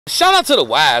Shout out to the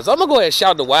wives. I'm gonna go ahead and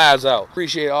shout the wives out.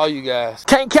 Appreciate all you guys.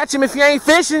 Can't catch him if you ain't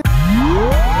fishing.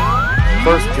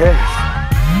 First cast.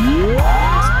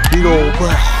 Big old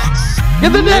blacks.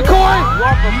 Get the net, Corey.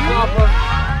 Whopper, whopper.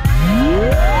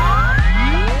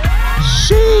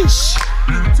 Sheesh.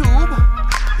 YouTube.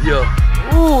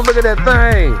 Yeah. Ooh, look at that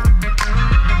thing.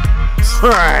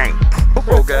 Frank.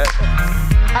 Bro, guy.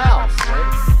 House,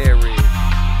 right? There it is.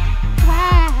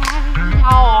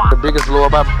 The biggest lure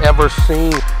I've ever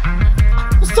seen.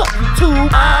 What's up, YouTube?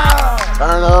 Ah,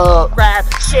 turn up. Grab,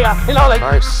 share, and all that.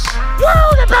 Nice.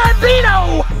 Woo, the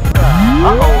bambino!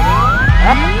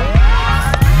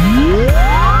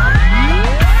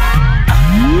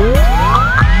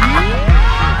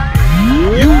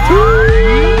 YouTube!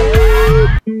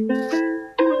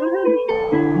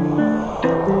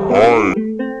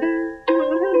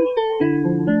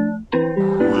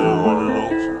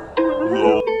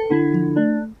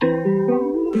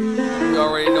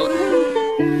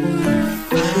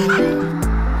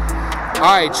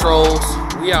 Alright, trolls,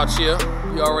 we out here.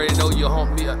 You already know your home.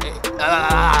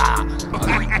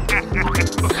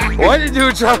 What did you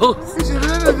do, trolls? It's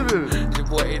your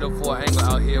boy 804 Angler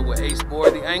out here with Ace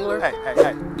Board, the angler.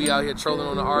 Hey. We out here trolling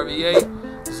on the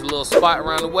RVA. It's a little spot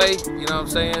around the way, you know what I'm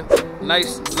saying?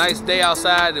 Nice day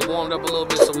outside. It warmed up a little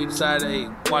bit, so we decided, hey,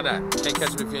 why not? Can't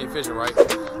catch them if you ain't fishing, right?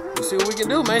 We'll see what we can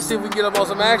do, man. See if we can get up on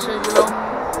some action, you know?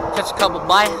 Catch a couple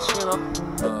bites, you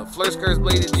know? Flirt skirts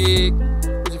bladed jig.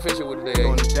 Fishing with today.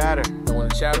 Going to chatter. Going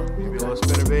to chatter. Maybe a little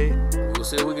spinner bait. We'll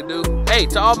see what we can do. Hey,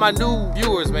 to all my new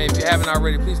viewers, man, if you haven't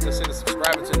already, please consider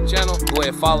subscribing to the channel. Go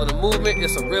ahead and follow the movement.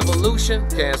 It's a revolution.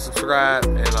 You can subscribe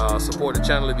and support the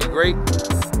channel. It'd be great.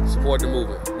 Support the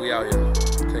movement. We out here.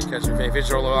 Can't catch your fan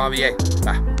fish on the RVA.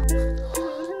 Bye.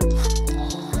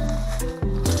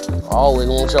 I always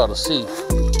want y'all to see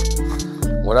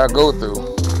what I go through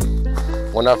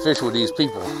when I fish with these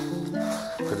people.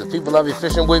 Because the people I be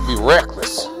fishing with be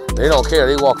reckless. They don't care.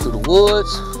 They walk through the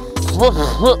woods.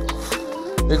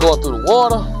 They going through the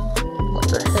water. What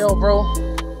the hell, bro?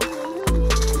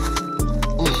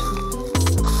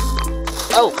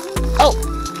 Oh.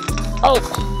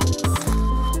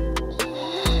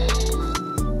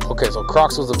 Okay, so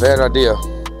Crocs was a bad idea.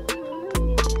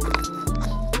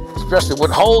 Especially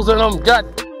with holes in them. God,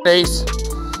 Ace.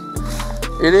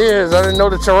 It is. I didn't know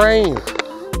the terrain.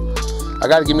 I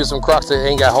gotta give me some Crocs that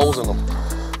ain't got holes in them.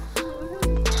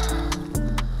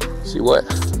 See what?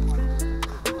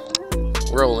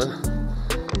 Rolling.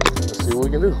 Let's see what we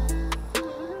can do.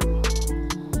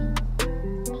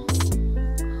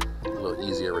 A little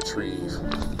easier retrieve.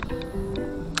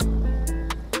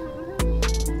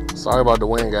 Sorry about the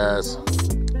wind, guys.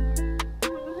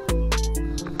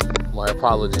 My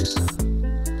apologies.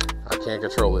 I can't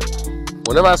control it.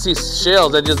 Whenever I see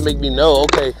shells, that just make me know,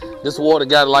 okay, this water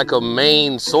got like a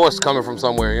main source coming from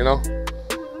somewhere, you know?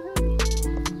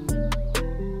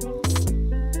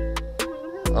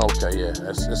 Okay, yeah,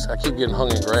 I keep getting hung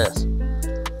in grass.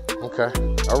 Okay,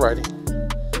 alrighty.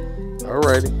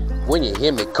 When you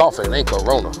hear me coughing, it ain't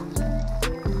Corona.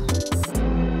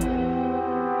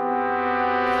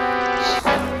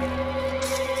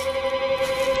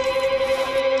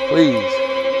 Please.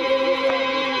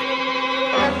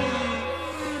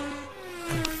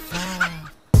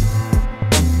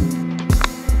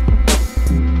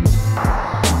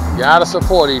 Gotta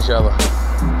support each other.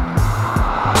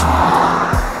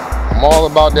 I'm all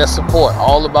about that support,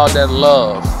 all about that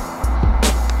love.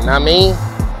 You know what I mean?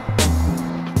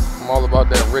 I'm all about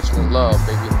that Richmond love,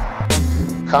 baby.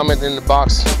 Comment in the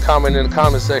box, comment in the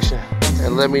comment section,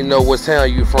 and let me know what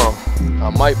town you from. I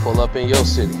might pull up in your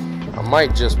city. I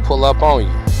might just pull up on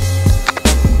you.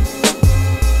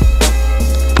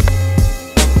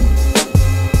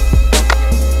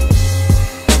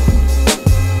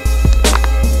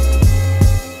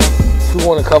 If we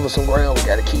want to cover some ground, we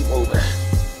got to keep moving.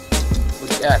 We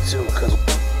got to, because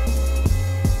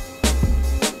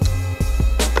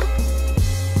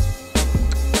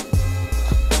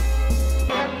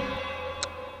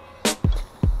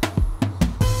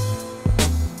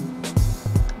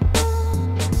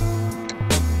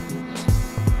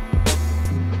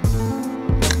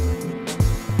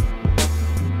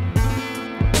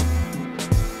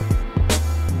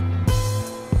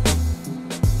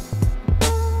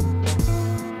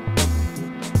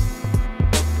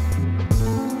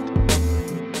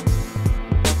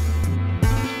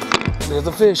there's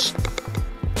a fish.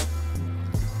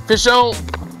 Fish on.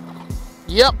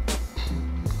 Yep.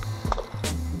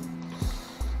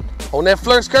 On that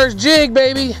flirt skirts jig,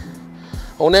 baby.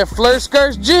 On that flirt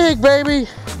skirts jig, baby.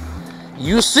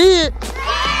 You see it.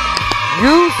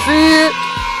 You see it.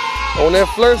 On that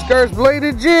flirt skirts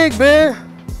bladed jig, man.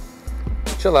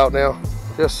 Chill out now.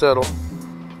 Just settle.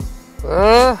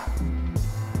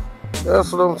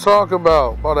 That's what I'm talking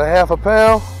about. About a half a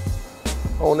pound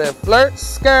on that flirt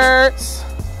skirts.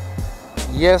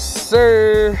 Yes,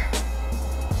 sir.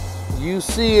 You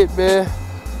see it, man.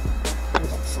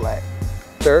 Slack.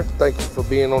 Sir, thank you for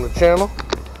being on the channel.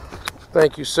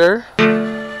 Thank you, sir.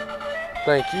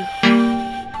 Thank you.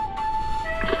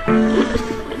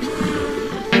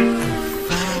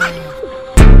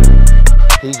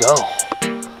 He go.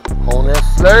 On that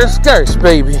flirt skirts,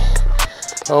 baby.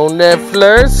 On that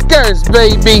flirt skirts,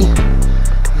 baby.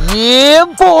 Yeah,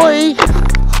 boy.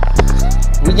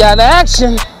 We got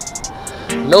action.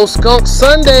 No skunk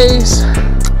Sundays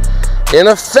in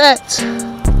effect.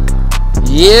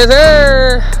 Yes,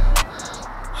 sir.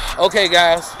 Okay,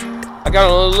 guys. I got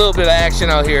a little bit of action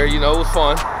out here. You know, it was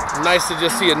fun. Nice to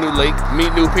just see a new lake,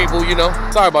 meet new people, you know.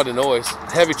 Sorry about the noise.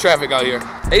 Heavy traffic out here.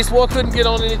 Ace Boy couldn't get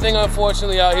on anything,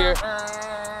 unfortunately, out here.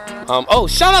 Oh,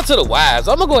 shout out to the wives.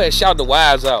 I'm gonna go ahead and shout the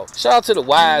wives out. Shout out to the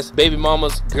wives, baby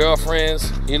mamas,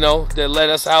 girlfriends, you know, that let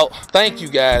us out. Thank you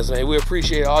guys, man. We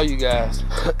appreciate all you guys.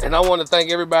 And I want to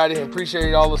thank everybody and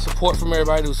appreciate all the support from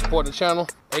everybody who support the channel.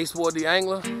 Ace Boy the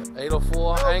Angler,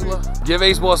 804 Angler. Give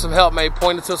Ace Boy some help, man.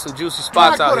 Pointed to some juicy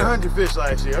spots out here. I caught 100 fish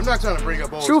last year. I'm not trying to bring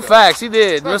up old True stuff. facts, he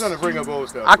did. I'm not trying to bring up old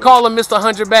stuff. I call him Mr.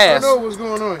 100 Bass. I know what's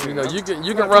going on here. You know, you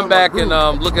can run back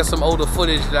and look at some older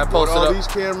footage that I posted all up. These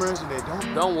cameras and they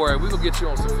don't. Don't worry, we gonna get you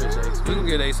on some fish, Ace. We gonna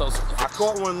get Ace on some fish. I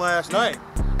caught one last night.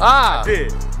 Ah, I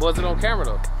did. Was it on camera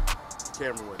though?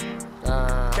 Camera with it.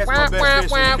 Catch my best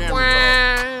fish on the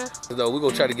camera. Though we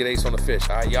gonna try to get Ace on the fish.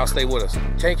 All right, y'all stay with us.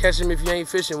 Can't catch him if you ain't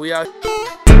fishing. We out.